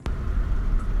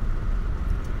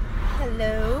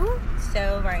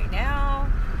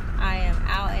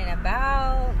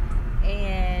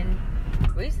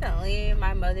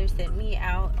mother sent me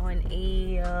out on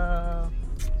a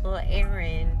little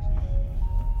errand.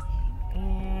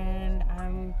 And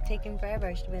I'm taking forever.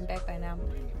 I should have been back by now.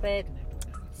 But,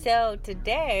 so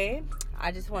today,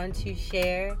 I just wanted to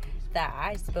share that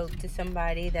I spoke to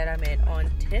somebody that I met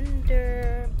on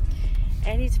Tinder.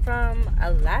 And he's from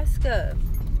Alaska.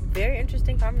 Very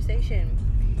interesting conversation.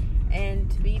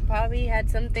 And we probably had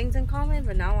some things in common,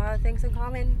 but not a lot of things in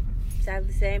common.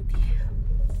 Sadly to say.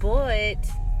 But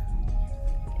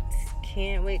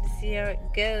can't wait to see how it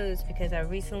goes, because I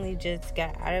recently just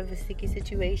got out of a sticky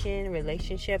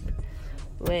relationship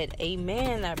with a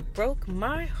man that broke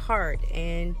my heart.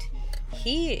 And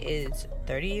he is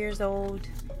 30 years old,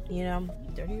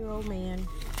 30-year-old man,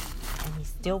 and he's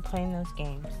still playing those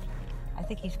games. I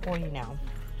think he's 40 now.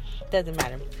 Doesn't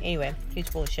matter. Anyway, he's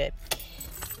full of shit.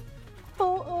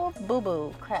 Full of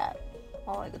boo-boo, crap,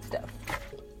 all that good stuff.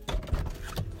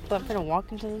 But I'm gonna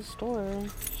walk into the store,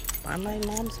 buy my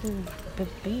mom some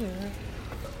beer.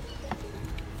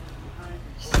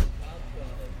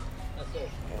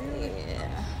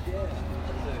 Yeah.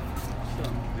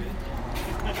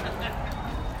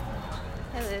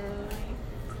 Hello.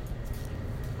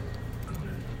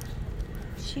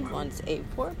 She wants a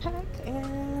 4-pack,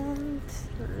 and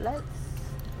let's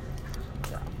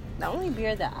go. The only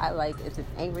beer that I like is an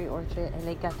Angry Orchard, and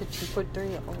they got the 2 for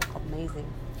 $3. Oh, amazing.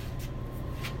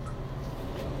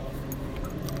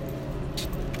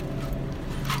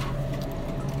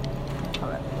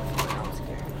 Alright, I'm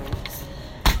scared.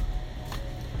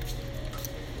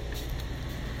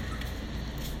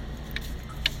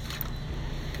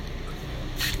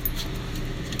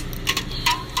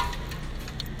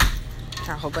 Got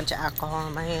a whole bunch of alcohol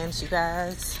in my hands, you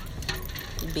guys.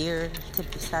 Beer to be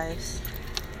precise.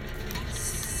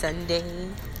 Sunday.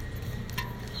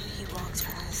 He walks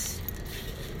fast.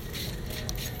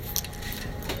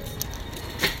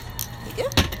 There you go.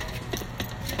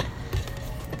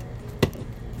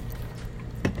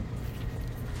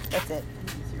 That's it.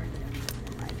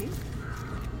 Might be.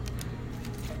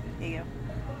 There you go.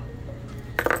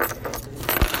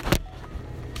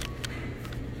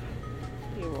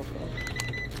 You're welcome.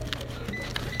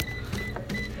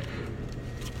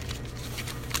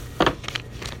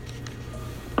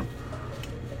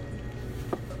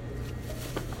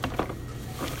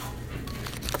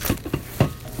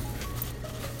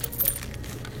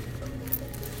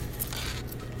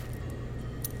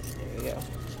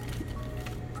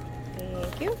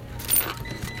 Thank you.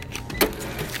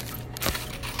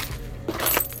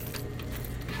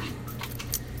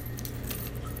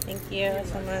 Thank you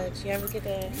so much. You have a good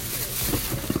day.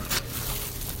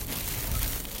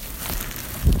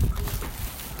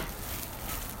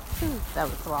 That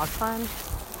was a lot of fun.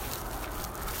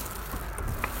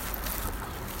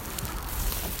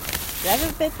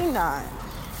 $7.59.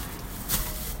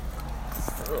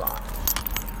 It's a lot.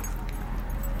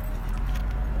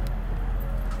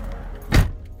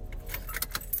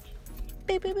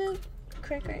 Beep, beep, beep.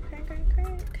 Crack, crack, crack, crack,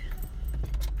 crack.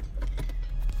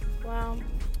 Wow.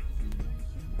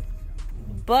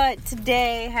 But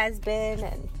today has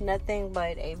been nothing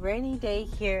but a rainy day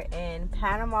here in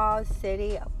Panama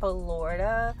City,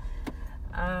 Florida.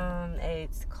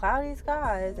 It's cloudy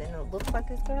skies and it looks like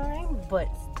it's gonna rain, but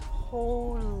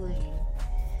totally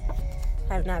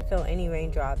have not felt any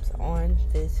raindrops on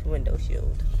this window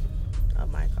shield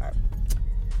of my car.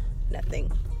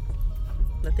 Nothing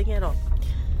at all.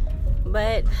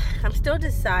 But I'm still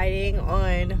deciding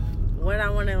on what I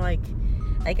want to like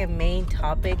a main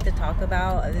topic to talk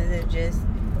about, other than just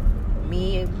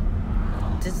me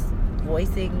just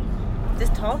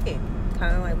talking.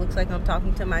 Kind of like looks like I'm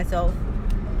talking to myself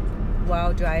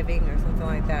while driving or something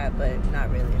like that, but not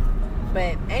really.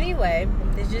 But anyway,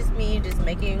 it's just me just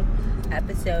making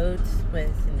episodes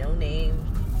with no name,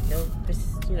 no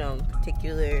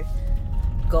particular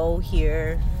goal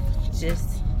here,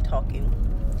 just talking.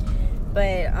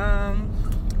 But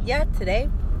yeah, today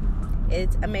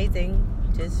it's amazing,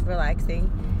 just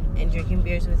relaxing and drinking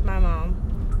beers with my mom,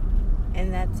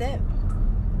 and that's it.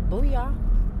 Booyah.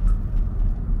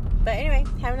 But anyway,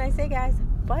 have a nice day, guys.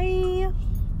 Bye.